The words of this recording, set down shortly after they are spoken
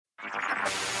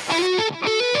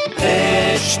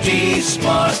HT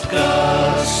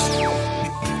Smartcast.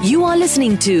 You are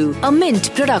listening to a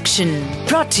Mint production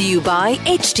brought to you by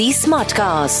HT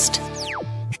Smartcast.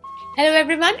 Hello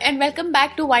everyone and welcome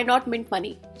back to Why Not Mint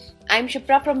Money. I'm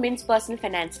Shipra from Mint's personal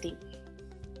finance team.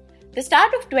 The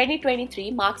start of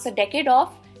 2023 marks a decade of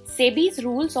SEBI's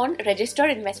rules on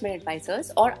registered investment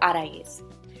advisors or RIAs.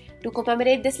 To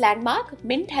commemorate this landmark,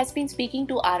 Mint has been speaking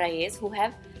to RIAs who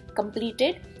have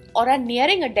completed or are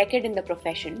nearing a decade in the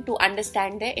profession to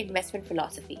understand their investment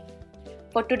philosophy.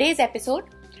 For today's episode,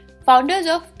 founders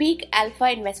of Peak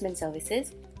Alpha Investment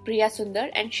Services, Priya Sundar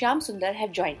and Shyam Sundar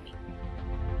have joined me.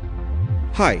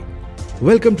 Hi,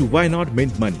 welcome to Why Not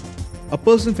Mint Money, a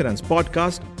personal finance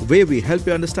podcast where we help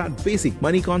you understand basic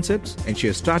money concepts and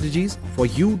share strategies for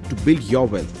you to build your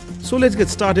wealth. So let's get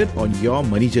started on your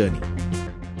money journey.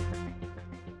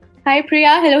 Hi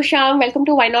Priya, hello Shyam, welcome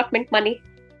to Why Not Mint Money.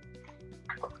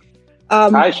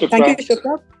 Hi Shipra. Thank you,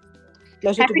 Shipra.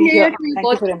 Pleasure Happy to be New Year here. to you Thank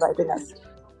both. you for inviting us.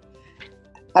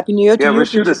 Happy New Year to you. Yeah,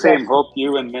 wish you the Shipra. same. Hope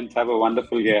you and Mint have a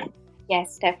wonderful year.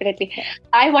 Yes, definitely.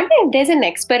 I wonder if there's an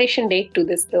expiration date to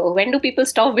this though. When do people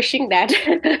stop wishing that?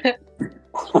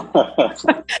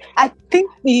 I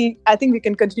think we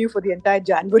can continue for the entire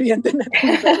January and then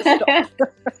I think we'll stop.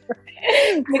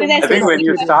 Because I think when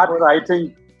you start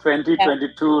writing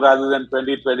 2022 rather than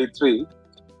 2023,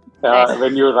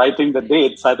 when you're writing the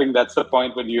dates, I think that's the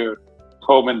point when you're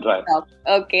home and dry.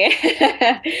 Okay.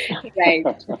 Right.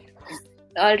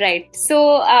 All right.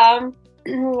 So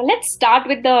let's start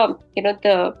with the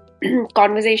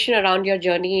conversation around your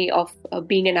journey of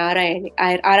being an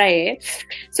RIA.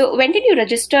 So when did you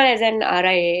register as an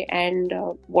RIA and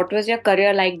what was your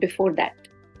career like before that?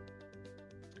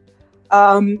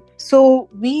 So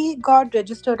we got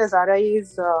registered as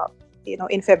RIAs,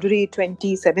 in February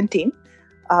 2017.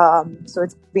 So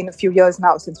it's been a few years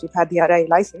now since we've had the RIA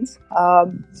license.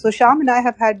 So Shyam and I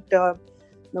have had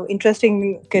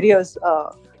interesting careers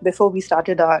before we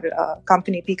started our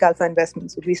company, Peak Alpha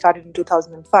Investments, which we started in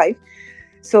 2005.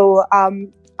 So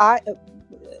Shyam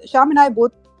and I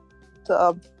both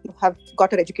have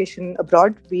got our education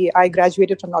abroad. I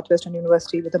graduated from Northwestern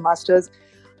University with a master's.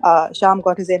 Shyam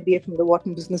got his MBA from the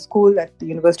Wharton Business School at the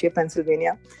University of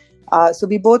Pennsylvania. So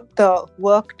we both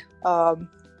worked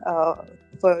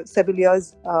for several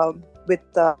years with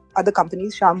other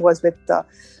companies. Shyam was with a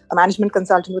management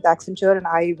consultant with Accenture and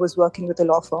I was working with a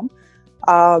law firm.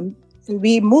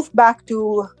 We moved back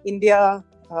to India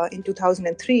in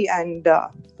 2003 and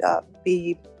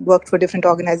we worked for different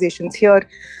organizations here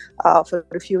for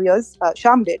a few years.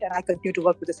 Shyam did, and I continued to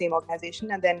work with the same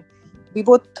organization. And then we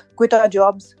both quit our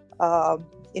jobs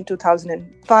in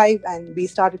 2005 and we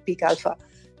started Peak Alpha.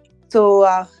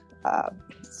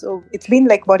 So it's been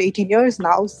like about 18 years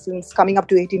now, coming up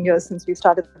to 18 years since we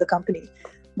started the company.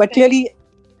 But clearly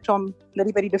from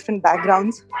very, very different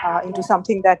backgrounds into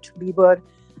something that we were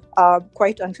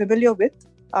quite unfamiliar with.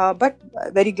 But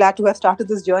very glad to have started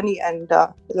this journey. And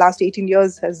the last 18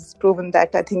 years has proven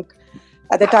that I think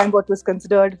at the time what was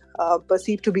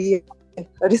perceived to be a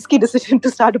risky decision to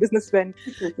start a business when,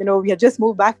 we had just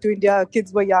moved back to India,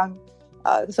 kids were young,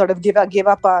 sort of gave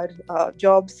up our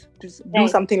jobs to do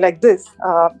something like this.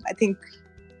 I think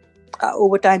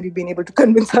over time we've been able to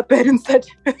convince our parents that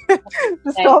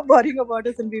to stop worrying about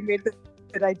us, and we made the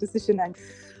right decision. And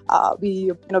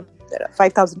there are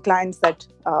 5,000 clients that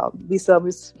we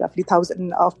service, roughly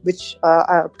 1,000 of which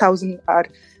 1,000 are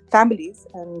families.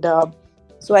 And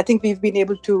so I think we've been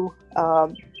able to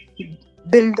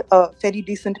build a very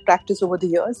decent practice over the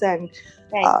years and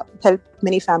help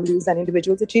many families and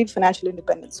individuals achieve financial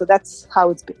independence. So that's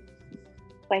how it's been.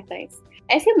 Quite nice.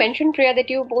 As you mentioned, Priya, that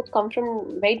you both come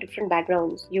from very different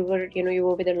backgrounds. You were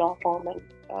with a law firm and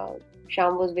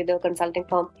Shyam was with a consulting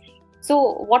firm.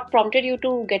 So what prompted you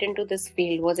to get into this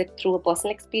field? Was it through a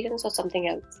personal experience or something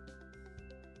else?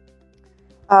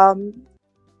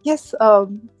 Yes,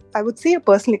 I would say a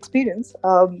personal experience.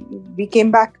 We came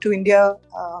back to India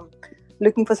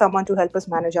looking for someone to help us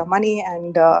manage our money.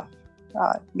 And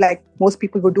like most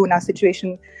people would do in our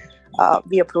situation,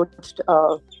 we approached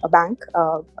a bank,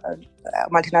 a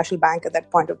multinational bank at that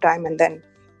point of time. And then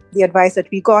the advice that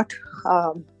we got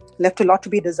left a lot to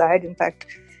be desired. In fact,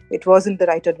 it wasn't the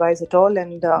right advice at all.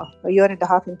 And a year and a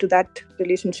half into that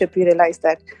relationship, we realized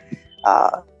that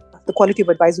the quality of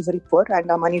advice was very poor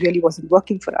and our money really wasn't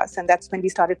working for us. And that's when we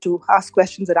started to ask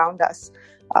questions around us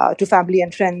to family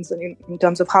and friends in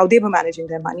terms of how they were managing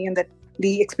their money. And that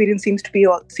the experience seemed to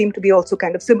be also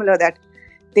kind of similar, that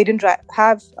they didn't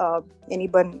have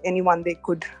anyone they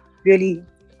could really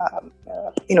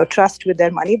trust with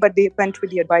their money, but they went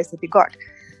with the advice that they got.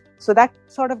 So that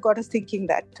sort of got us thinking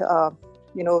that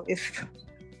if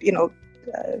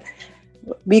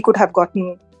we could have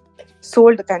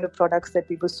sold the kind of products that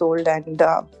we were sold, and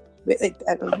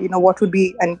what would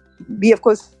be, and we of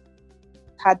course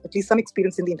had at least some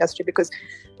experience in the industry because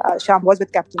Shyam was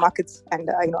with capital markets, and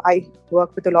I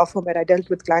worked with a law firm where I dealt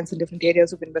with clients in different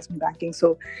areas of investment banking.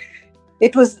 So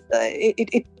it was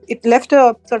it left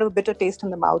a sort of a bitter taste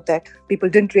in the mouth that people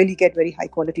didn't really get very high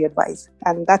quality advice,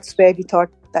 and that's where we thought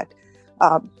that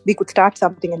we could start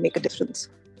something and make a difference.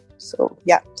 So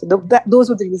those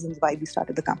were the reasons why we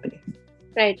started the company.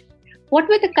 Right. What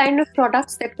were the kind of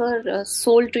products that were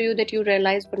sold to you that you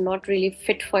realized were not really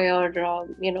fit for your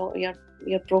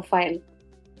your profile?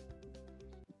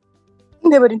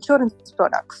 There were insurance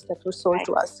products that were sold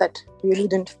to us that really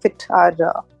didn't fit our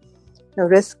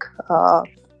risk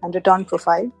and return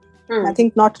profile. I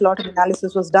think not a lot of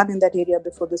analysis was done in that area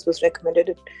before this was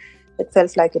recommended. It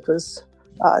felt like it was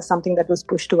something that was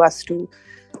pushed to us to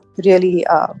really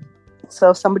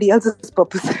serve somebody else's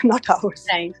purpose, not ours.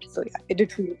 Right. So it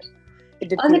did feel.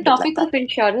 On the topic of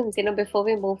insurance, before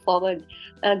we move forward,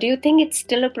 do you think it's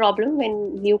still a problem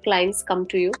when new clients come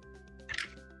to you?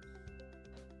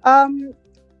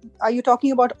 Are you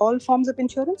talking about all forms of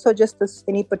insurance or just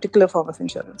any particular form of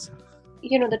insurance?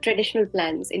 The traditional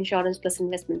plans, insurance plus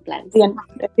investment plans. The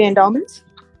endowments?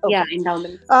 Okay. Yeah,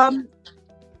 endowments.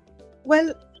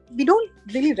 Well, we don't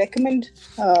really recommend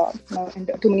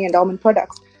too many endowment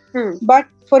products. But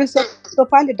for a certain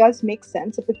profile, it does make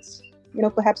sense if it's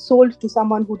perhaps sold to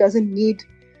someone who doesn't need.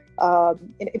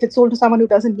 If it's sold to someone who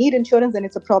doesn't need insurance, then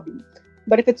it's a problem.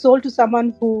 But if it's sold to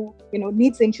someone who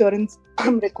needs insurance,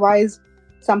 requires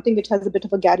something which has a bit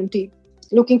of a guarantee,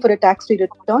 looking for a tax-free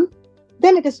return,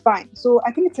 then it is fine. So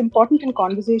I think it's important in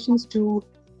conversations to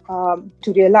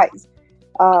realize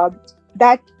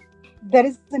that there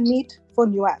is a need for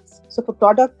nuance. So if a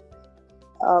product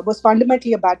was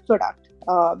fundamentally a bad product,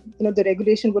 the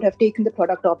regulation would have taken the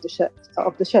product off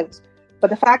the shelves. But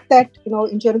the fact that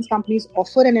insurance companies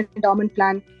offer an endowment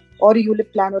plan or a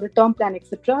ULIP plan or a term plan,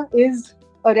 etc., is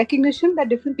a recognition that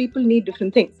different people need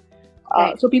different things.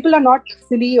 Right. So people are not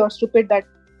silly or stupid that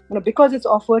because it's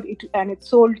offered and it's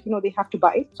sold, they have to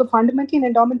buy it. So fundamentally, an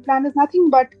endowment plan is nothing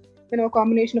but a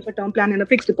combination of a term plan and a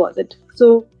fixed deposit.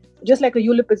 So just like a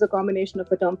ULIP is a combination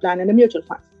of a term plan and a mutual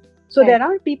fund. So there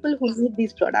are people who need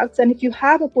these products, and if you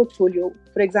have a portfolio,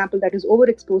 for example, that is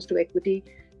overexposed to equity,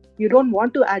 you don't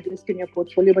want to add risk in your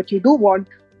portfolio, but you do want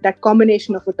that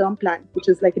combination of a term plan, which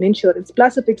is like an insurance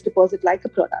plus a fixed deposit like a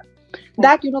product,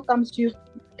 that comes to you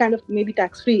kind of maybe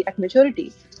tax-free at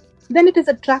maturity, then it is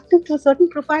attractive to a certain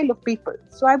profile of people.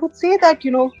 So I would say that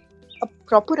a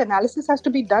proper analysis has to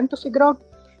be done to figure out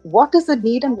what is the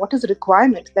need and what is the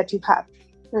requirement that you have,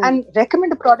 and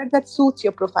recommend a product that suits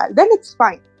your profile. Then it's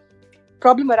fine.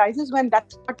 Problem arises when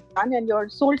that's not done and you're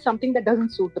sold something that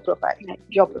doesn't suit the profile,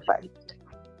 your profile.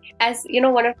 As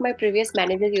one of my previous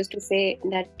managers used to say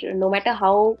that no matter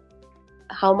how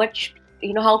much,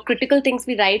 how critical things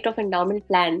we write of endowment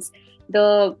plans,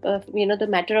 the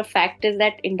matter of fact is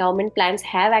that endowment plans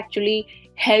have actually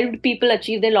helped people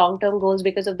achieve their long-term goals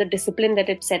because of the discipline that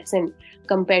it sets in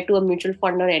compared to a mutual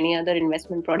fund or any other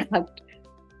investment product.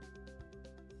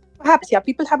 Perhaps,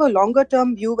 people have a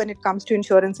longer-term view when it comes to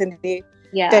insurance, and they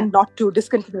tend not to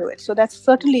discontinue it. So that's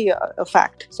certainly a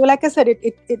fact. So like I said,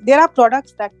 there are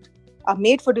products that are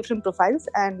made for different profiles,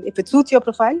 and if it suits your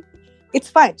profile, it's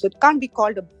fine. So it can't be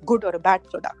called a good or a bad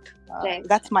product. Right.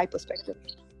 That's my perspective.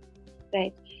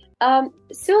 Right.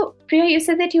 So Priya, you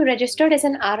said that you registered as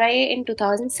an RIA in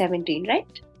 2017, right?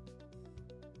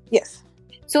 Yes.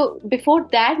 So before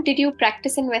that, did you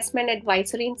practice investment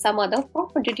advisory in some other firm,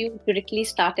 or did you directly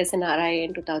start as an RIA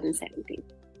in 2017?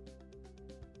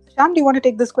 Shyam, do you want to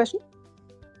take this question?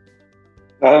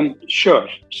 Sure.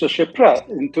 So Shipra,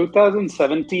 in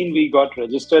 2017, we got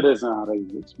registered as an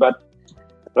RIA, but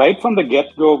right from the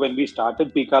get-go, when we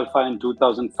started Peak Alpha in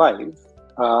 2005,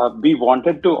 we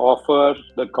wanted to offer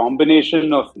the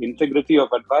combination of integrity of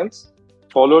advice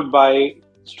followed by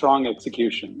strong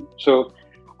execution. So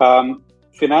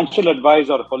financial advice,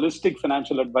 or holistic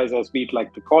financial advice as we'd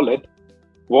like to call it,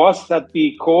 was at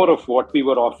the core of what we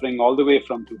were offering all the way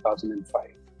from 2005.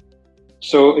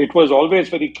 So it was always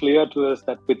very clear to us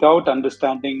that without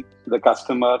understanding the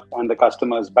customer and the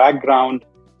customer's background,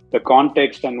 the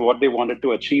context and what they wanted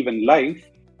to achieve in life,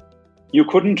 you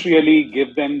couldn't really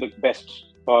give them the best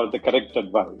or the correct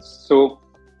advice. So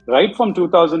right from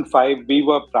 2005, we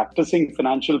were practicing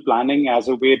financial planning as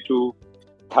a way to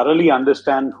thoroughly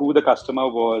understand who the customer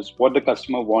was, what the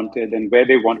customer wanted, and where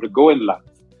they wanted to go in life,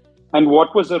 and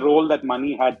what was the role that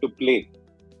money had to play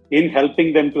in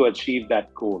helping them to achieve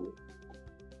that goal.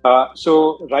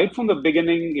 So right from the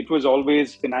beginning, it was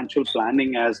always financial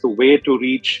planning as the way to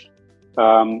reach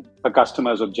a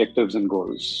customer's objectives and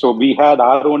goals. So we had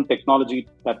our own technology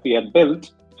that we had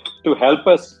built to help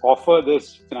us offer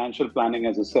this financial planning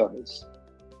as a service.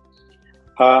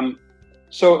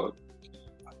 So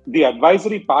the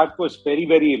advisory part was very,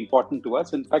 very important to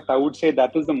us. In fact, I would say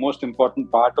that is the most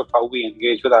important part of how we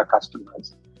engage with our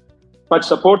customers, but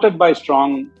supported by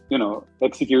strong,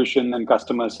 execution and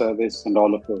customer service and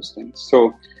all of those things.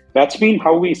 So that's been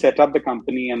how we set up the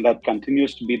company, and that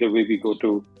continues to be the way we go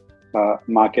to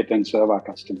market and serve our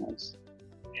customers.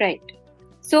 Right.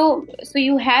 So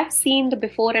you have seen the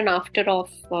before and after of,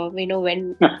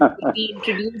 when we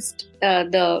introduced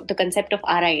the concept of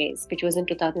RIAs, which was in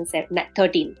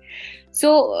 2013.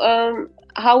 So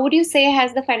how would you say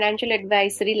has the financial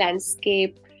advisory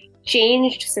landscape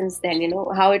changed since then?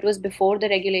 How it was before the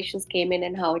regulations came in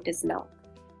and how it is now?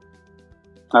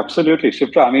 Absolutely,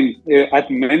 Shipra. I mean, at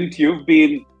Mint, you've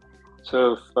been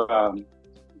sort of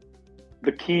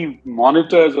the key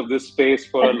monitors of this space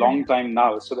for a long time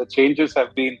now. So the changes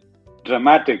have been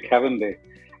dramatic, haven't they?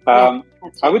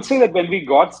 I would say that when we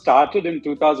got started in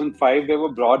 2005, there were,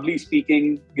 broadly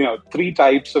speaking, 3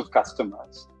 types of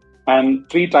customers and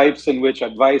 3 types in which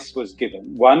advice was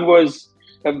given. One was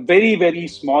a very, very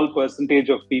small percentage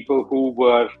of people who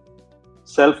were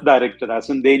self-directed, as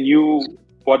in they knew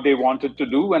what they wanted to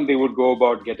do and they would go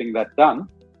about getting that done,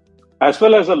 as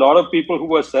well as a lot of people who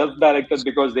were self-directed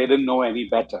because they didn't know any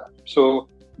better. So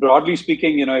broadly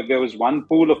speaking, if there was one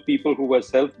pool of people who were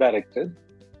self-directed,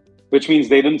 which means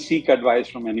they didn't seek advice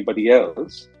from anybody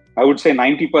else, I would say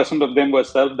 90% of them were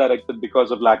self-directed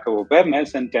because of lack of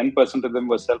awareness, and 10% of them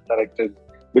were self-directed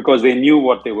because they knew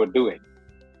what they were doing.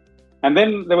 And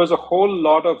then there was a whole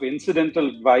lot of incidental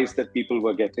advice that people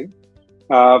were getting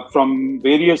from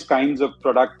various kinds of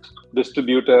product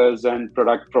distributors and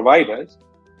product providers.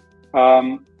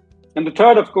 And the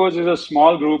third, of course, is a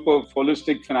small group of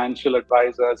holistic financial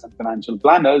advisors and financial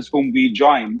planners whom we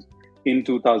joined in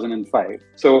 2005.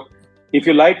 So if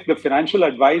you like, the financial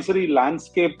advisory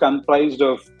landscape comprised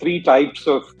of 3 types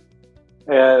of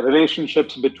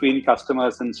relationships between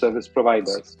customers and service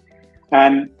providers.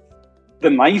 And the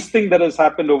nice thing that has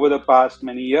happened over the past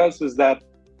many years is that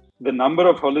the number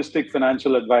of holistic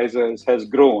financial advisors has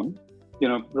grown.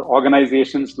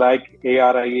 Organizations like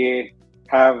ARIA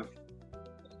have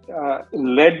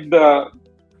led the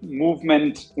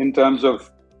movement in terms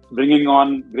of bringing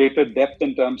on greater depth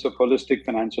in terms of holistic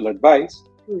financial advice.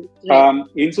 Right.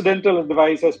 Incidental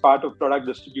advice as part of product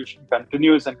distribution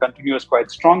continues quite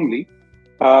strongly,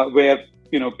 where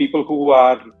people who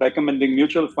are recommending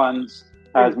mutual funds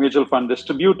as mutual fund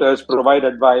distributors provide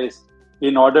advice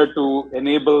in order to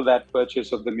enable that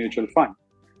purchase of the mutual fund.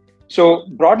 So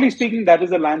broadly speaking, that is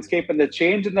the landscape, and the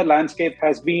change in the landscape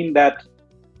has been that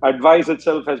advice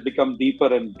itself has become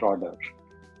deeper and broader.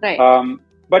 Right.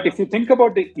 But if you think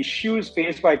about the issues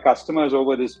faced by customers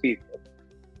over this period,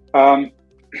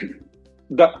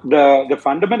 the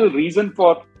fundamental reason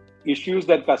for issues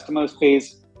that customers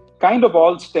face kind of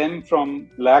all stem from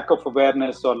lack of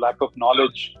awareness or lack of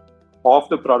knowledge of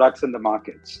the products in the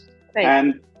markets. Right.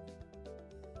 And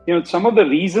some of the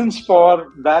reasons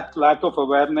for that lack of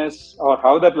awareness, or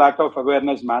how that lack of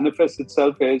awareness manifests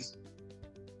itself, is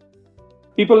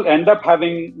people end up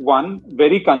having, one,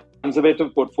 very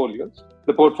conservative portfolios,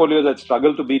 the portfolios that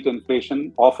struggle to beat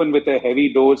inflation, often with a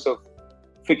heavy dose of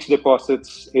fixed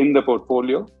deposits in the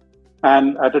portfolio.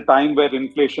 And at a time where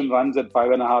inflation runs at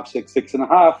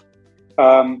 5.5%,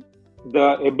 6.5%,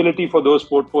 the ability for those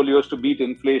portfolios to beat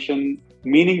inflation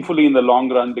meaningfully in the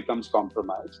long run becomes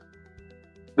compromised.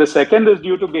 The second is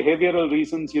due to behavioral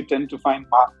reasons. You tend to find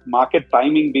market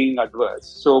timing being adverse.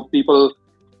 So people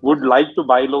would like to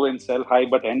buy low and sell high,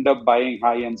 but end up buying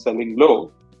high and selling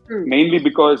low, mainly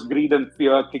because greed and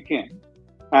fear kick in.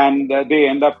 And they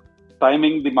end up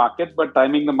timing the market, but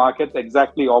timing the market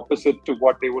exactly opposite to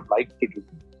what they would like to do.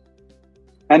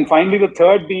 And finally, the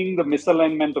third being the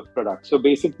misalignment of products. So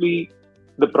basically,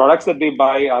 the products that they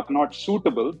buy are not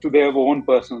suitable to their own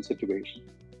personal situation.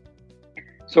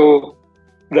 So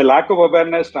the lack of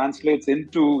awareness translates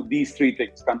into these 3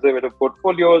 things: conservative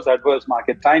portfolios, adverse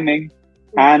market timing,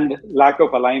 and lack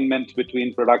of alignment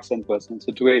between products and personal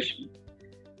situation.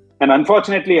 And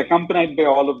unfortunately, accompanied by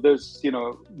all of this,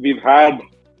 we've had,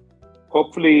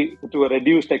 hopefully to a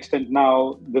reduced extent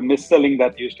now, the mis-selling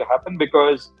that used to happen,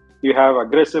 because you have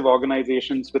aggressive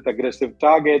organizations with aggressive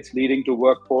targets leading to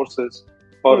workforces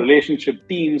or relationship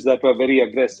teams that were very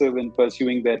aggressive in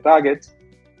pursuing their targets,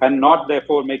 and not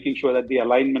therefore making sure that the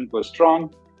alignment was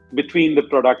strong between the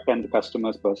product and the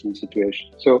customer's personal situation.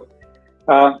 So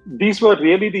These were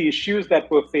really the issues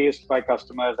that were faced by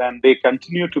customers, and they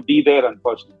continue to be there,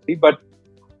 unfortunately. But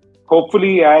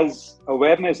hopefully, as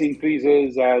awareness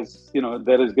increases, as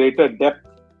there is greater depth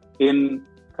in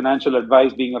financial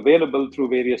advice being available through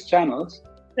various channels,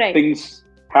 Right. things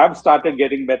have started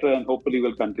getting better, and hopefully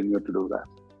will continue to do that.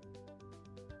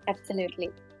 Absolutely.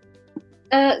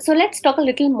 So let's talk a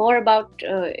little more about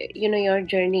your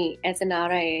journey as an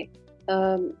RIA.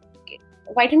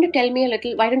 Why don't you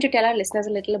tell our listeners a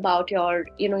little about your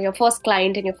first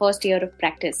client and your first year of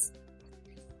practice?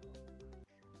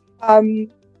 So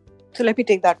let me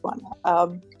take that one.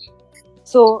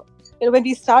 So when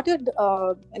we started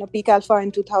Peak Alpha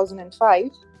in 2005,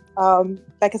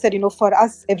 like I said, for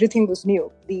us everything was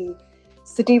new. The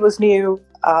city was new.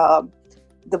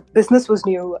 The business was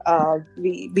new.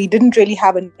 We didn't really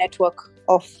have a network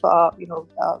of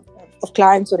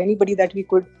clients or anybody that we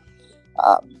could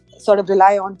sort of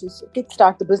rely on to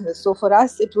kickstart the business. So for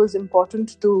us, it was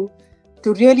important to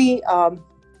really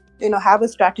have a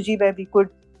strategy where we could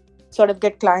sort of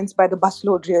get clients by the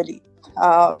busload, really.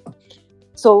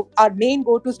 So our main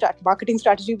go-to marketing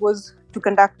strategy was to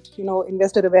conduct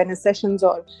investor awareness sessions,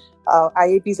 or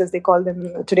IAPs as they call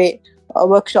them today,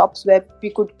 workshops where we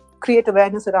could create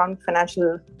awareness around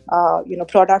financial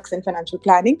products and financial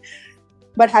planning.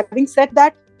 But having said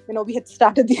that, we had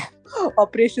started the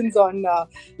operations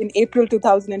in April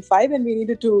 2005, and we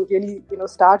needed to really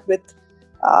start with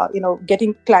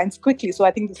getting clients quickly. So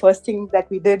I think the first thing that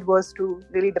we did was to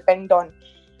really depend on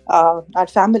our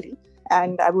family,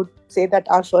 and I would say that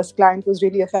our first client was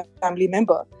really a family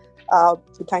member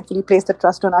who thankfully placed the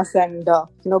trust on us and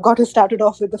got us started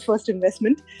off with the first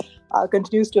investment.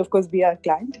 Continues to, of course, be our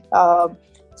client.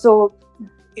 So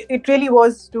it really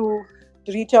was to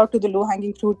reach out to the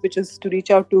low-hanging fruit, which is to reach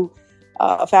out to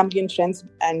family and friends,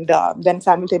 and then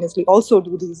simultaneously also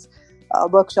do these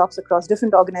workshops across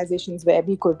different organizations where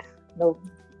we could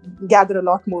gather a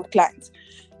lot more clients.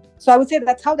 So I would say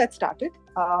that's how that started.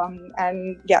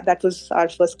 And yeah, that was our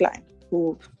first client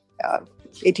who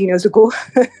 18 years ago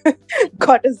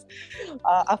got us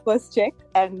our first check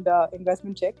and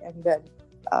investment check, and then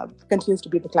continues to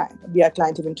be our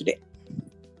client even today.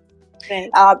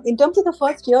 Right. In terms of the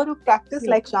first year of practice,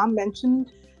 like Shyam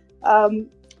mentioned,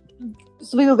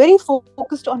 so we were very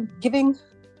focused on giving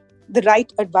the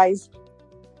right advice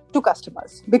to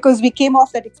customers, because we came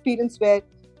off that experience where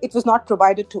it was not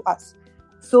provided to us.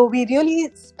 So we really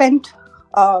spent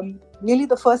nearly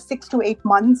the first 6 to 8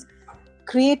 months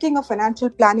creating a financial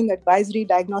planning advisory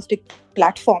diagnostic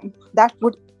platform that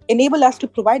would enable us to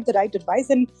provide the right advice,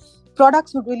 and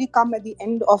products would really come at the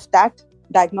end of that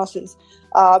diagnosis.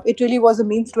 It really was a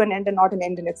means to an end and not an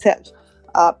end in itself.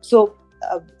 So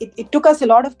it took us a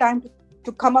lot of time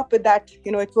to come up with that.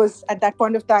 It was at that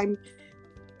point of time,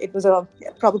 it was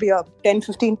probably a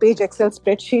 10-15 page Excel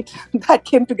spreadsheet that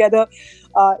came together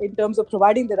in terms of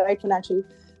providing the right financial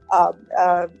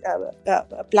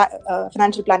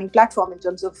planning platform in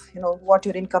terms of what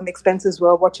your income expenses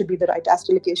were, what should be the right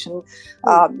asset allocation,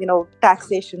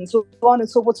 taxation, so on and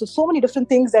so forth. So many different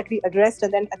things that we addressed,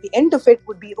 and then at the end of it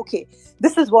would be, okay,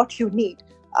 this is what you need.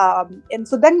 And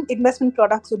so then investment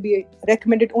products would be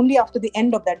recommended only after the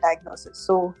end of that diagnosis.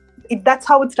 So that's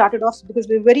how it started off, because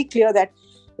we're very clear that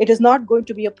it is not going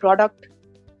to be a product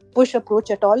push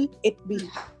approach at all. We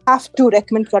have to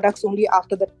recommend products only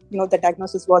after the the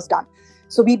diagnosis was done.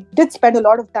 So we did spend a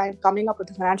lot of time coming up with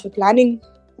a financial planning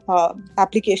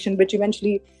application, which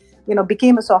eventually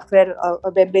became a software,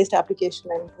 a web-based application,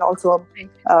 and also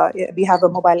we have a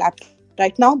mobile app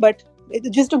right now. But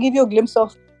just to give you a glimpse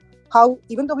of how,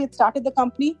 even though we had started the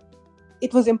company,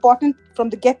 it was important from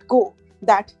the get-go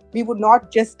that we would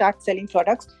not just start selling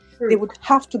products. There would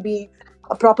have to be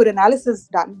a proper analysis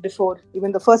done before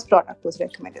even the first product was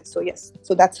recommended. So yes,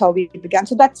 so that's how we began.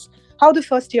 So that's how the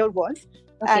first year was.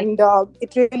 Okay. And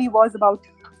it really was about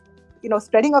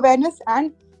spreading awareness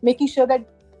and making sure that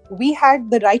we had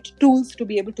the right tools to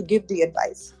be able to give the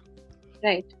advice.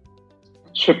 Right.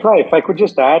 Shipra, if I could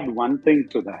just add one thing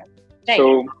to that. Right.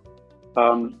 So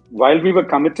while we were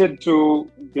committed to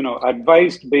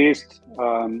advice-based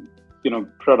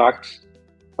products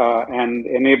and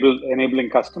enabling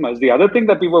customers, the other thing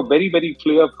that we were very, very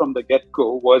clear from the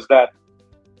get-go was that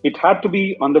it had to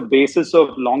be on the basis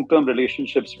of long-term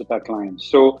relationships with our clients.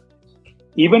 So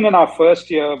even in our first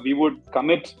year, we would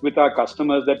commit with our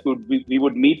customers that we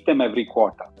would meet them every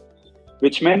quarter,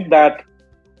 which meant that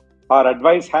our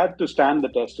advice had to stand the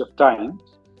test of time.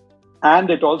 And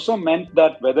it also meant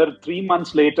that whether 3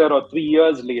 months later or 3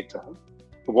 years later,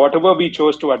 whatever we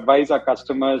chose to advise our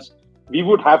customers, we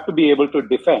would have to be able to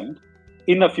defend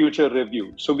in a future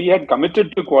review. So we had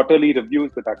committed to quarterly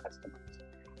reviews with our customers.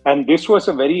 And this was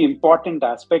a very important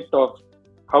aspect of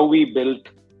how we built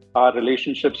our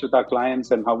relationships with our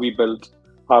clients and how we built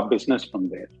our business from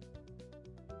there.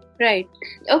 Right.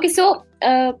 Okay. So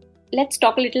let's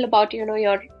talk a little about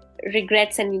your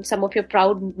regrets and some of your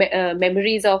proud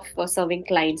memories of serving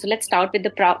clients. So let's start with the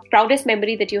proudest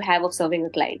memory that you have of serving a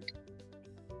client.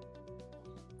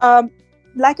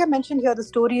 Like I mentioned here, the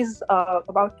stories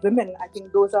about women, I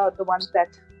think those are the ones that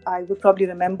I would probably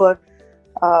remember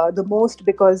the most,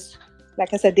 because,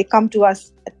 like I said, they come to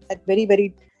us at very,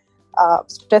 very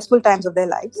stressful times of their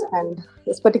lives. And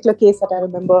this particular case that I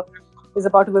remember is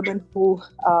about a woman who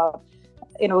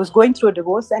was going through a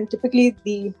divorce, and typically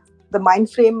the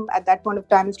mind frame at that point of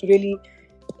time is to really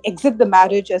exit the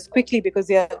marriage as quickly, because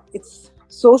it's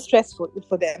so stressful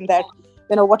for them that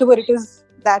whatever it is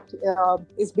that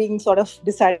is being sort of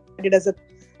decided as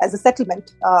a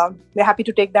settlement, they're happy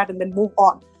to take that and then move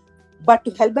on. But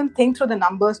to help them think through the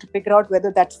numbers to figure out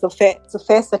whether it's a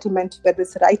fair settlement, whether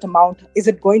it's the right amount, is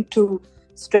it going to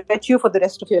stretch you for the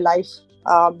rest of your life?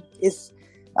 Is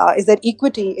there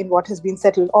equity in what has been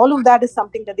settled? All of that is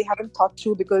something that they haven't thought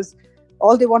through, because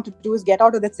all they want to do is get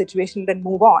out of that situation, then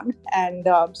move on. And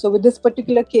so with this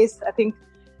particular case, I think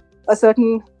a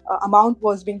certain amount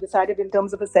was being decided in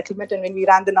terms of a settlement. And when we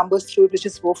ran the numbers through, it was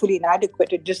just woefully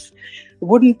inadequate. It just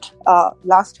wouldn't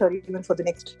last her even for the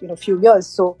next few years.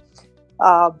 So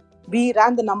we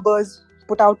ran the numbers,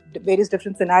 put out various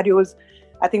different scenarios,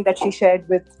 I think, that she shared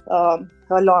with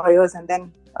her lawyers and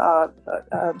then her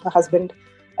husband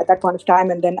at that point of time.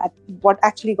 And then what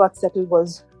actually got settled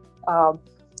was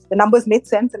the numbers made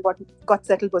sense, and what got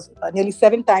settled was nearly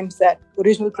 7 times that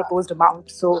original proposed amount.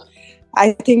 So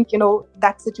I think,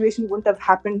 that situation wouldn't have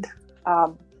happened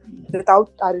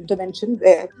without our intervention,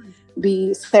 where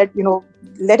we said,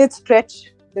 let it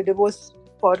stretch the divorce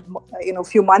for, a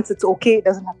few months. It's okay. It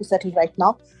doesn't have to settle right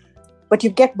now. But you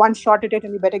get one shot at it,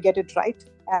 and you better get it right.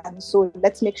 And so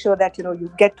let's make sure that, you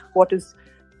get what is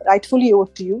rightfully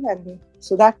owed to you. And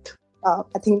so that,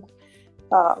 I think,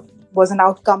 was an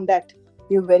outcome that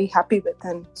we were very happy with,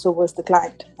 and so was the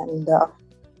client. And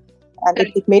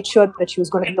it made sure that she was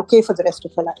going to be okay for the rest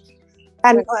of her life.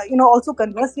 And, also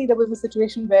conversely, there was a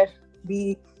situation where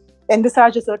we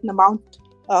envisaged a certain amount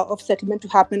of settlement to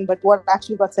happen, but what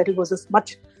actually got settled was a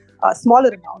much smaller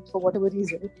amount for whatever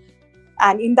reason.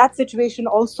 And in that situation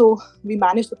also, we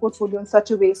managed the portfolio in such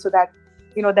a way so that,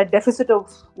 that deficit of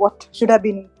what should have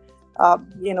been,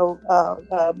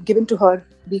 given to her,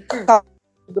 we covered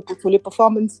the portfolio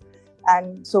performance.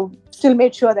 And so still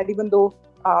made sure that even though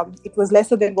it was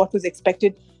lesser than what was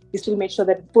expected, we still made sure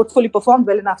that the portfolio performed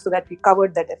well enough so that we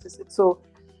covered that deficit. So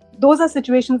those are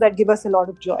situations that give us a lot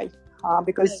of joy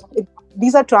because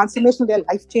these are transformational, they're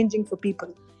life-changing for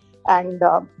people. And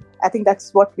I think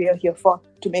that's what we are here for,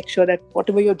 to make sure that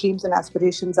whatever your dreams and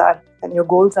aspirations are and your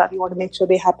goals are, you want to make sure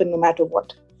they happen no matter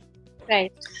what.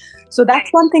 Right. So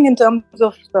that's one thing in terms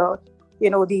of,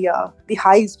 the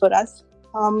highs for us.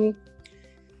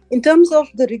 In terms of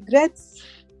the regrets,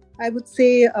 I would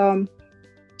say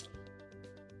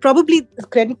probably the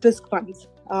credit risk funds.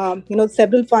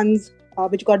 Several funds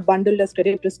which got bundled as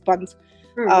credit risk funds.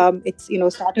 It's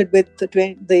started with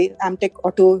the Amtech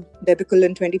Auto debacle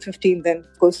in 2015. Then,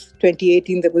 of course,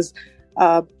 2018 there was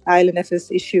IL&FS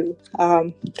issue.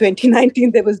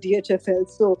 2019 there was DHFL.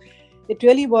 So it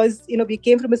really was. We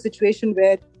came from a situation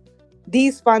where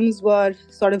these funds were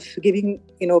sort of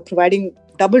providing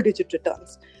double-digit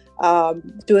returns.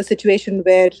 To a situation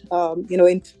where,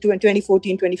 in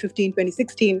 2014, 2015,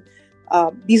 2016,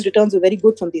 these returns were very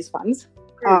good from these funds.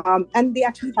 And they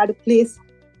actually had a place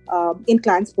in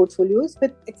clients' portfolios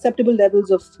with acceptable levels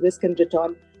of risk and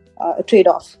return, a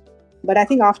trade-off. But I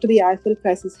think after the IFL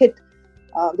crisis hit,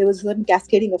 there was a certain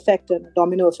cascading effect and a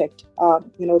domino effect.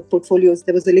 Portfolios,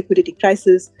 there was a liquidity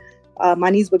crisis.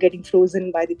 Monies were getting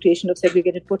frozen by the creation of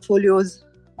segregated portfolios.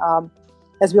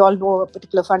 As we all know, a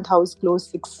particular fund house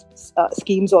closed 6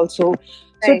 schemes also.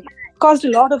 So it caused a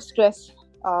lot of stress,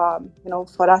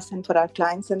 for us and for our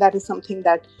clients. And that is something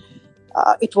that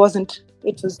it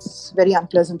was very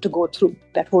unpleasant to go through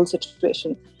that whole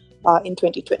situation in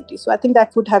 2020. So I think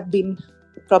that would have been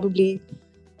probably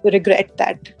the regret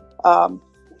that,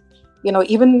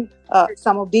 even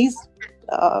some of these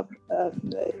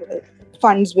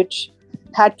funds which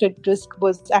had credit risk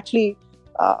was actually...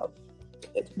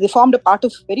 they formed a part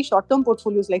of very short-term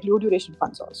portfolios like low duration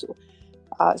funds also.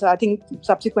 So I think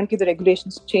subsequently the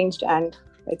regulations changed and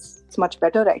it's much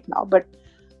better right now. But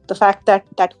the fact that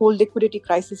that whole liquidity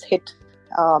crisis hit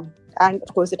and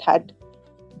of course it had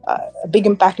a big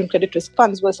impact on credit risk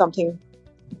funds was something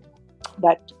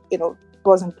that,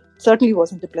 certainly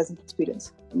wasn't a pleasant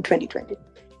experience in 2020.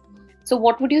 So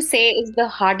what would you say is the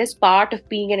hardest part of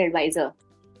being an advisor?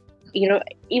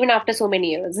 Even after so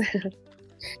many years.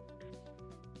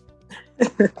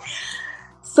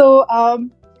 So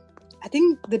I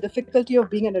think the difficulty of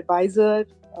being an advisor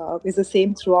is the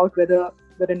same throughout, whether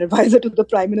you're an advisor to the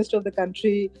Prime Minister of the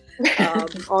country,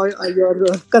 or you're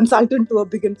a consultant to a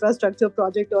big infrastructure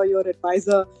project, or you're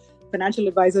financial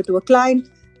advisor to a client.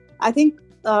 I think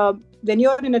when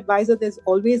you're an advisor, there's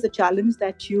always a challenge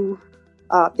that your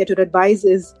advice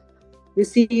is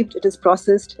received, it is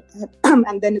processed,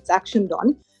 and then it's actioned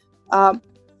on.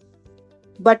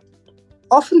 But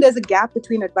often there's a gap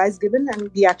between advice given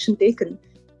and the action taken.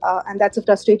 And that's a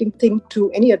frustrating thing to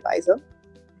any advisor.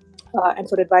 And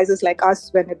for advisors like us,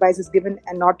 when advice is given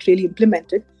and not really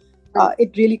implemented,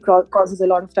 it really causes a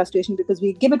lot of frustration, because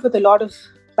we give it with a lot of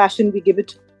passion, we give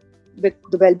it with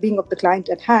the well-being of the client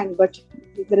at hand, but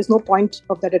there is no point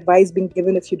of that advice being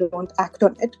given if you don't act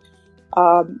on it.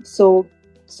 So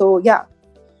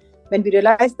when we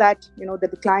realize that,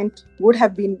 that the client would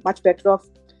have been much better off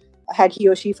had he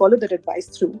or she followed that advice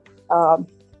through,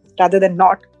 rather than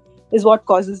not, is what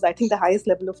causes, I think, the highest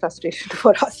level of frustration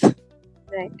for us.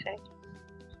 Right.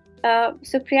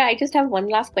 So Priya, I just have one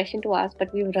last question to ask,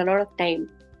 but we've run out of time.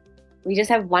 We just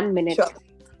have 1 minute. Sure.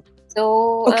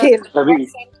 So, okay.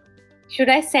 Should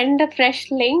I send a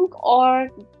fresh link, or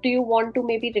do you want to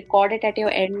maybe record it at your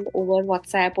end over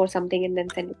WhatsApp or something and then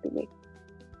send it to me?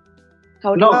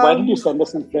 Why don't you send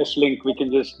us a fresh link? We can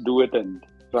just do it and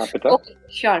wrap it up. Okay,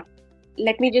 sure.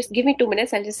 Give me 2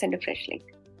 minutes. I'll just send a fresh link.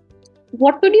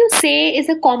 What would you say is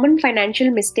a common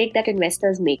financial mistake that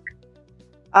investors make?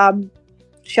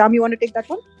 Shyam, you want to take that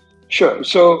one? Sure.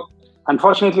 So,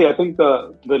 unfortunately, I think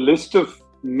the list of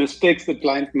mistakes that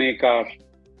clients make are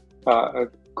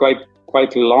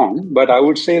quite long. But I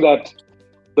would say that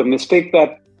the mistake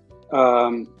that,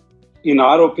 in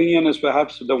our opinion, is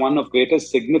perhaps the one of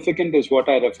greatest significance is what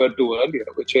I referred to earlier,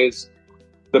 which is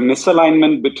the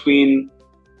misalignment between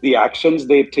the actions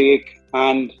they take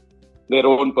and their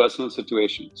own personal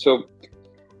situation. So,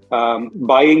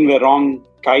 buying the wrong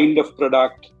kind of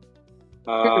product,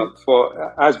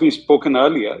 as we spoken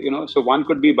earlier, so one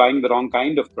could be buying the wrong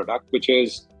kind of product, which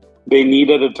is they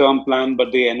needed a term plan,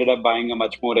 but they ended up buying a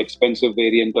much more expensive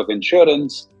variant of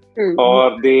insurance,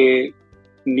 or they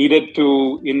needed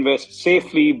to invest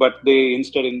safely, but they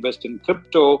instead invest in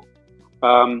crypto,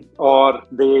 or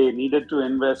they needed to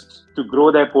invest to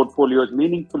grow their portfolios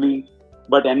meaningfully,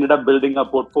 but ended up building a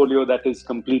portfolio that is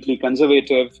completely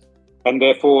conservative, and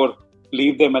therefore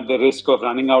leave them at the risk of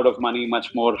running out of money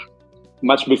much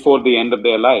before the end of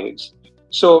their lives.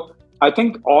 So I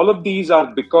think all of these are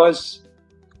because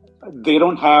they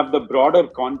don't have the broader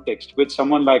context which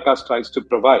someone like us tries to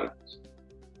provide,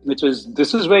 which is,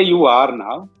 this is where you are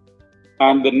now,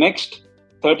 and the next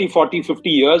 30, 40, 50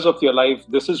 years of your life,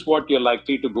 this is what you're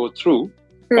likely to go through,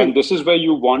 and this is where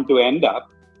you want to end up.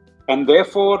 And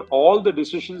therefore, all the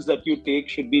decisions that you take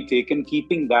should be taken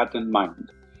keeping that in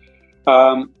mind.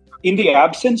 In the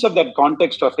absence of that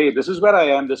context of, hey, this is where I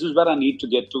am, this is where I need to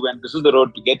get to, and this is the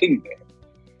road to getting there,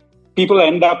 people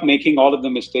end up making all of the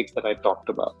mistakes that I talked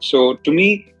about. So to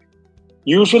me,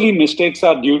 usually mistakes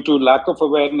are due to lack of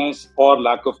awareness or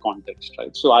lack of context,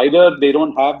 right? So either they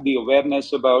don't have the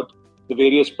awareness about the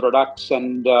various products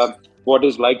and what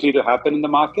is likely to happen in the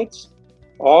markets,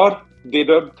 or they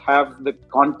don't have the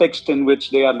context in which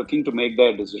they are looking to make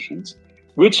their decisions,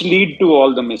 which lead to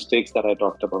all the mistakes that I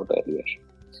talked about earlier.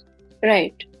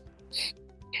 Right.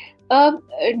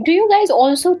 Do you guys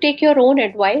also take your own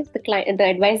advice, the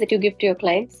advice that you give to your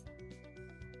clients?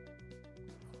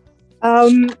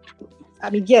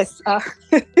 Yes.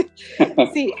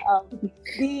 See,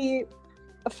 the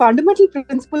fundamental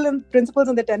principles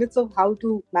and the tenets of how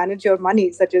to manage your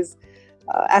money, such as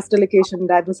asset allocation,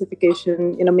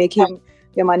 diversification, making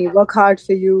your money work hard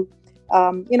for you.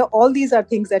 All these are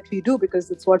things that we do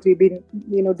because it's what we've been,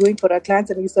 doing for our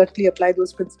clients, and we certainly apply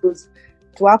those principles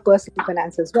to our personal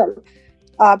finance as well.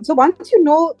 So once you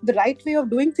know the right way of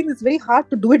doing things, it's very hard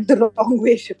to do it the wrong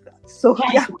way, Shipra. So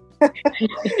yeah.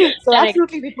 So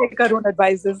absolutely, we take our own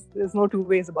advice. There's no two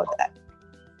ways about that.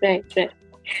 Right.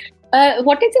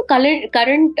 What is your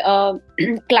current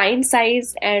client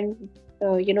size and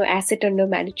asset under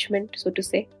management, so to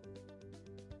say?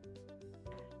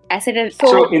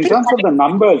 So in terms of the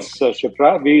numbers,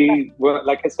 Shipra, we were,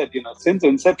 like I said, since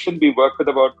inception, we work with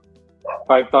about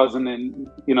 5,000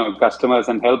 customers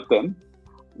and help them.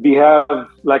 We have,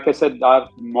 like I said, our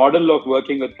model of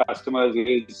working with customers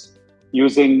is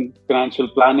using financial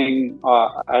planning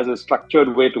as a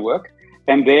structured way to work.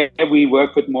 And there we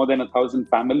work with more than 1,000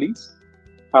 families.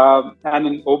 And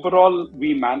in overall,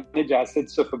 we manage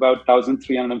assets of about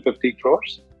 1,350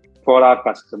 crores for our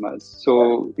customers.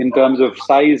 So in terms of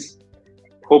size,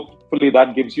 hopefully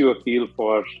that gives you a feel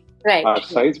for our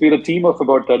size. We're a team of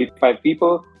about 35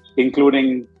 people,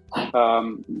 including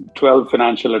 12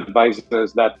 financial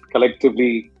advisors that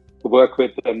collectively work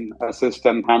with and assist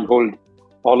and handhold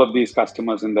all of these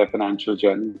customers in their financial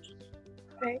journey.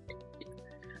 Right.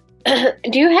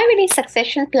 Do you have any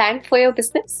succession plan for your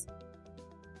business?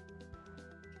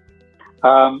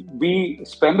 We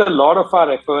spend a lot of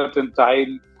our effort and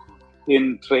time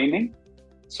in training.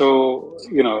 So,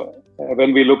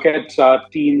 when we look at our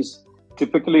teams,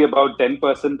 typically about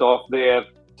 10% of their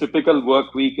typical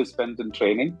work week is spent in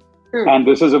training. And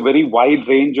this is a very wide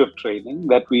range of training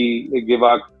that we give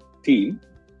our team.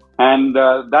 And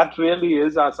that really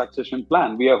is our succession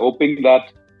plan. We are hoping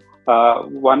that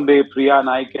one day Priya and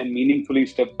I can meaningfully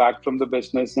step back from the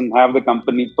business and have the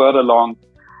company purr along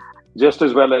just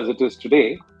as well as it is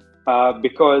today,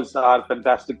 because our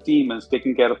fantastic team is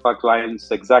taking care of our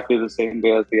clients exactly the same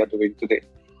way as they are doing today.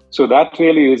 So that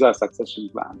really is our succession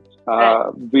plan.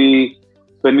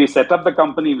 When we set up the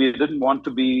company, we didn't want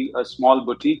to be a small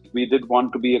boutique. We did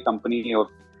want to be a company of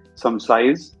some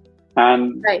size.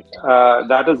 And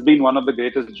that has been one of the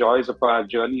greatest joys of our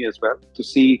journey as well, to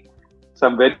see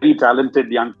some very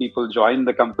talented young people join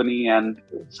the company. And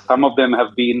some of them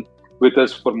have been with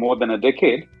us for more than a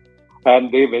decade.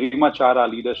 And they very much are our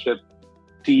leadership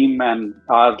team and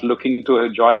are looking to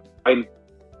join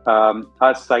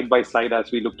us side by side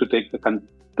as we look to take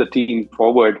the team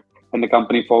forward and the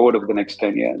company forward over the next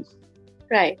 10 years.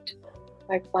 Right.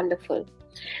 Wonderful.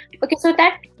 Okay, so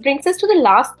that brings us to the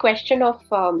last question of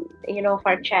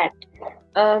our chat.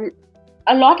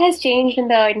 A lot has changed in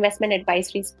the investment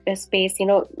advisory space,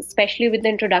 especially with the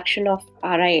introduction of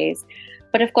RIAs.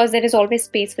 But of course, there is always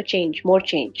space for change, more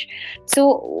change.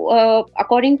 So,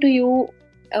 according to you,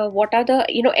 what are the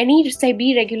any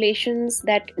SEBI regulations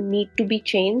that need to be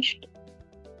changed?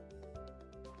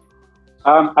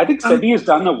 I think SEBI has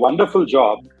done a wonderful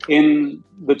job in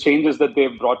the changes that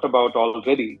they've brought about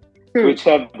already, which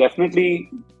have definitely,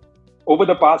 over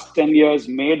the past 10 years,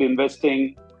 made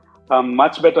investing a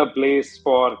much better place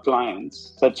for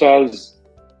clients, such as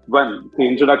the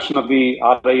introduction of the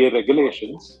RIA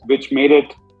regulations, which made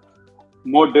it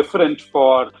more different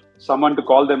for someone to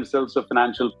call themselves a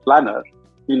financial planner.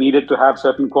 You needed to have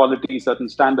certain quality, certain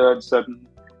standards, certain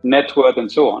net worth, and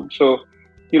so on. So,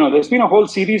 there's been a whole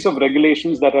series of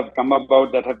regulations that have come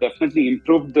about that have definitely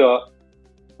improved the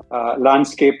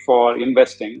landscape for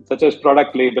investing, such as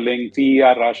product labeling,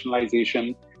 TER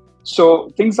rationalization. So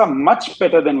things are much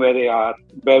better than where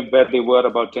they were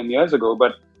about 10 years ago.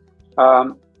 But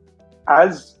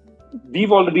as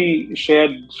we've already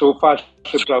shared so far,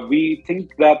 Shipra, we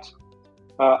think that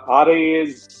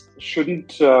RIAs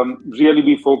shouldn't really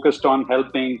be focused on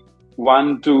helping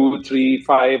 1, 2, 3,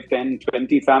 5, 10,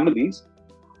 20 families.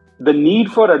 The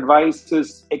need for advice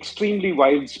is extremely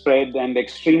widespread and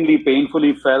extremely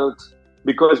painfully felt,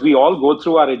 because we all go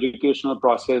through our educational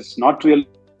process not really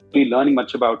learning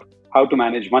much about how to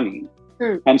manage money.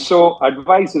 And so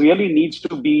advice really needs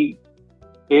to be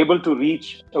able to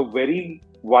reach a very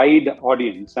wide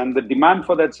audience, and the demand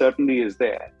for that certainly is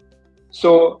there.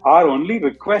 So our only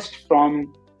request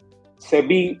from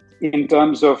SEBI in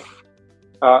terms of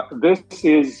this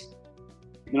is,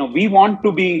 we want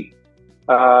to be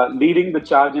leading the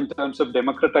charge in terms of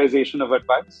democratization of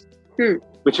advice,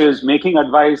 which is making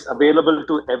advice available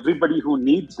to everybody who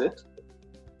needs it.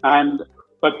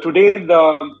 But today,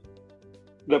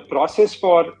 the process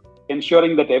for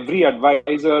ensuring that every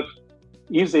advisor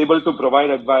is able to provide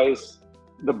advice,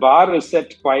 the bar is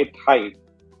set quite high,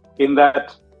 in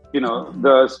that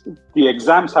the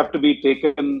exams have to be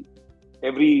taken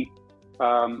every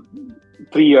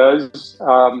 3 years.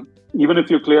 Even if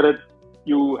you clear it,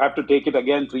 you have to take it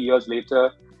again 3 years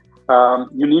later.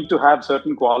 You need to have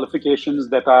certain qualifications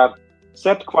that are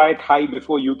set quite high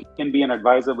before you can be an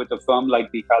advisor with a firm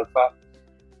like Peak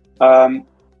Alpha.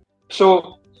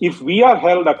 So if we are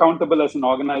held accountable as an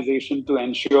organization to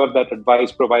ensure that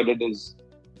advice provided is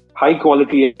high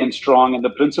quality and strong, and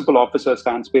the principal officer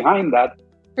stands behind that,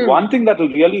 one thing that will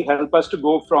really help us to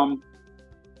go from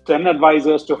 10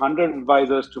 advisors to 100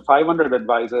 advisors to 500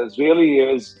 advisors really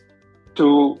is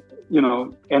to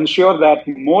ensure that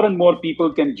more and more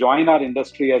people can join our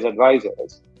industry as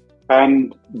advisors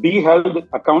and be held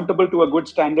accountable to a good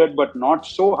standard, but not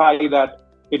so high that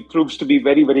it proves to be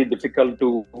very, very difficult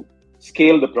to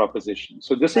scale the proposition.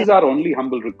 So this is our only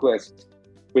humble request,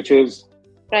 which is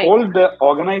hold the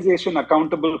organization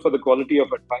accountable for the quality of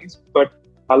advice, but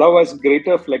allow us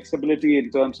greater flexibility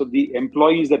in terms of the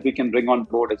employees that we can bring on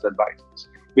board as advisors.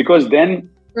 Because then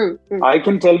I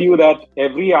can tell you that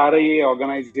every RIA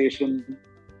organization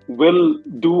will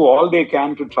do all they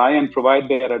can to try and provide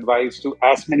their advice to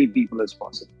as many people as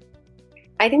possible.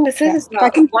 I think this is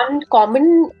one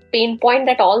common pain point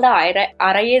that all the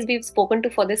RIAs we've spoken to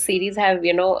for this series have,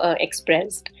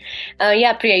 expressed.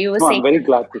 Priya, you were saying. I'm very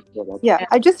glad to hear that. Yeah,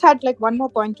 I just had one more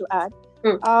point to add.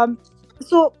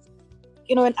 So,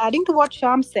 in adding to what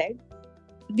Shyam said,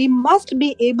 we must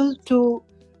be able to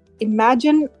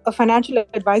imagine a financial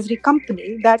advisory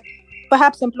company that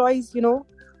perhaps employs,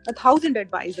 1,000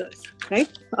 advisors, right?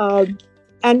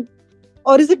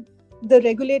 Or is it the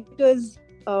regulators'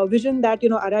 vision that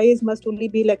RIAs must only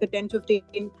be like a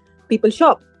 10-15 people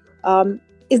shop?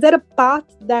 Is there a path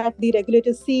that the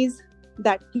regulator sees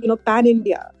that pan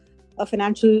India, a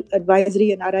financial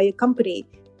advisory and RIA company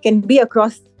can be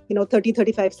across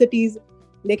 30-35 cities?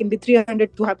 There can be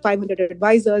 300 to 500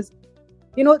 advisors.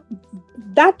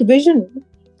 That vision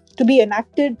to be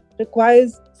enacted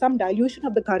requires some dilution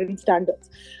of the current standards.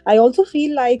 I also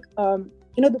feel like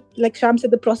like Shyam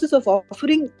said, the process of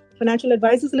offering financial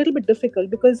advice is a little bit difficult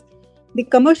because the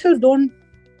commercials don't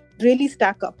really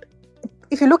stack up.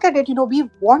 If you look at it, we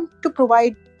want to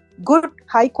provide good,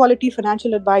 high quality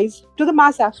financial advice to the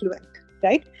mass affluent,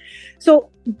 right? So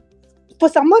for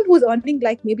someone who's earning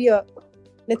maybe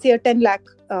let's say a 10 lakh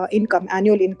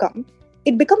annual income,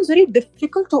 it becomes very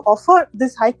difficult to offer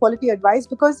this high quality advice,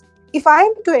 because if I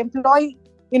am to employ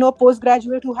a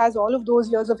postgraduate who has all of those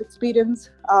years of experience,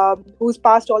 who's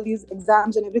passed all these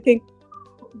exams and everything,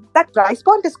 that price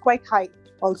point is quite high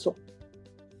also.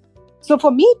 So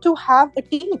for me to have a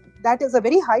team that is a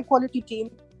very high quality team,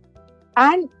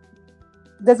 and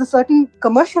there's a certain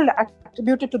commercial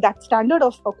attributed to that standard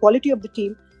of quality of the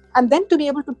team, and then to be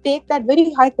able to take that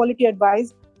very high quality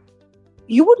advice,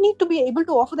 you would need to be able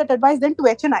to offer that advice then to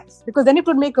HNIs, because then it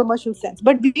would make commercial sense.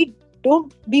 But we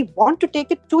want to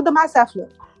take it to the mass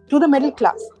affluent, to the middle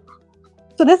class.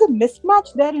 So there's a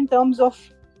mismatch there in terms of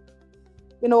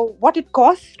what it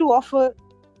costs to offer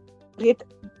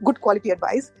good quality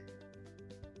advice,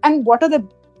 and what are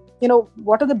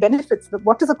the benefits,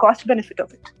 what is the cost benefit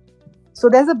of it. So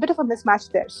there's a bit of a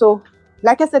mismatch there. So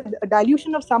like I said, a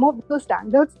dilution of some of those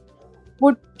standards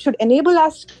should enable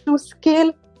us to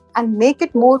scale and make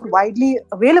it more widely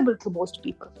available to most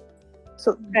people.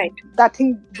 So right. I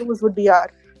think those would be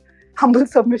our humble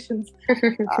submissions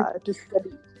to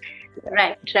study.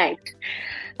 Yeah. Right.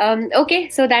 Okay,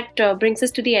 so that brings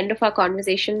us to the end of our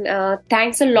conversation.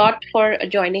 Thanks a lot for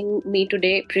joining me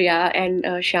today, Priya and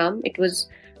Shyam. It was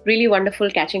really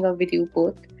wonderful catching up with you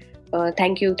both.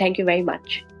 Thank you very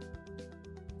much.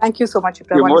 Thank you so much,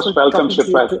 Shipra. You're most welcome,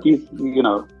 Shipra. Please,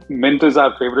 Mint is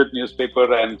our favorite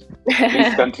newspaper, and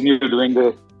please continue doing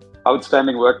the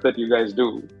outstanding work that you guys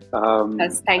do.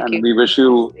 Yes, thank you. And we wish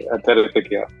you a terrific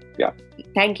year. Yeah.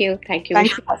 Thank you. Thank you.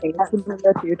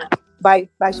 Bye.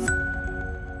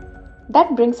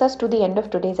 That brings us to the end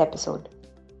of today's episode.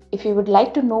 If you would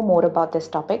like to know more about this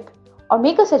topic, or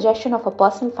make a suggestion of a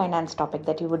personal finance topic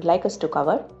that you would like us to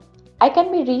cover, I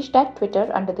can be reached at Twitter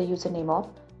under the username of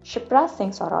Shipra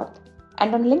Singh Saurath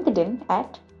and on LinkedIn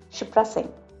at Shipra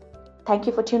Singh. Thank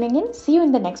you for tuning in. See you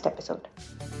in the next episode.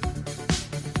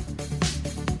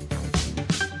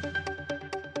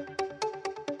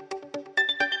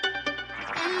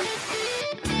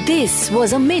 This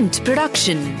was a Mint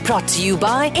production brought to you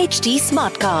by HT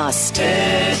Smartcast.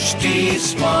 HT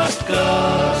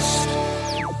Smartcast.